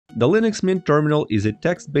The Linux Mint terminal is a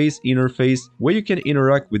text-based interface where you can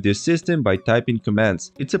interact with your system by typing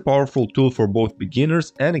commands. It's a powerful tool for both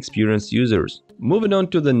beginners and experienced users. Moving on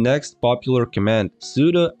to the next popular command,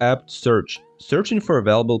 sudo apt search. Searching for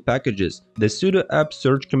available packages. The sudo apt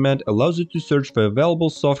search command allows you to search for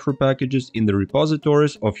available software packages in the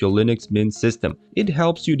repositories of your Linux Mint system. It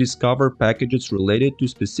helps you discover packages related to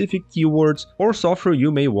specific keywords or software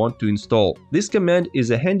you may want to install. This command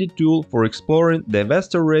is a handy tool for exploring the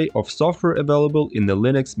vast array of software available in the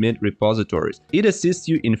Linux Mint repositories. It assists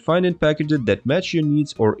you in finding packages that match your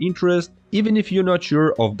needs or interests, even if you're not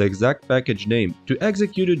sure of the exact package name. To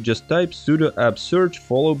execute it, just type sudo apt search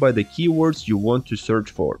followed by the keywords you want to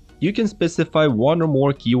search for. You can specify one or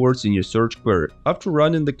more keywords in your search query. After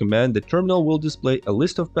running the command, the terminal will display a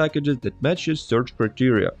list of packages that match your search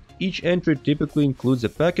criteria. Each entry typically includes a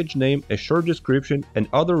package name, a short description, and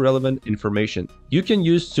other relevant information. You can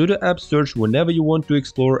use sudo apt search whenever you want to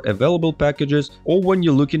explore available packages or when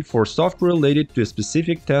you're looking for software related to a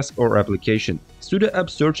specific task or application. Sudo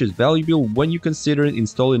apt search is valuable when you consider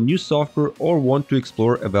installing new software or want to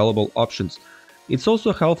explore available options. It's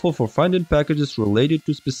also helpful for finding packages related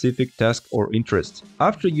to specific tasks or interests.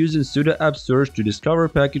 After using sudo apt search to discover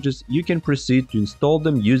packages, you can proceed to install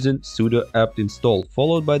them using sudo apt install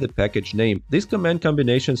followed by the package name. This command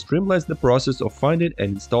combination streamlines the process of finding and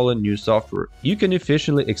installing new software. You can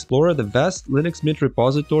efficiently explore the vast Linux Mint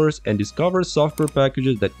repositories and discover software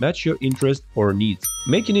packages that match your interests or needs,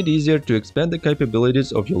 making it easier to expand the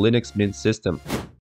capabilities of your Linux Mint system.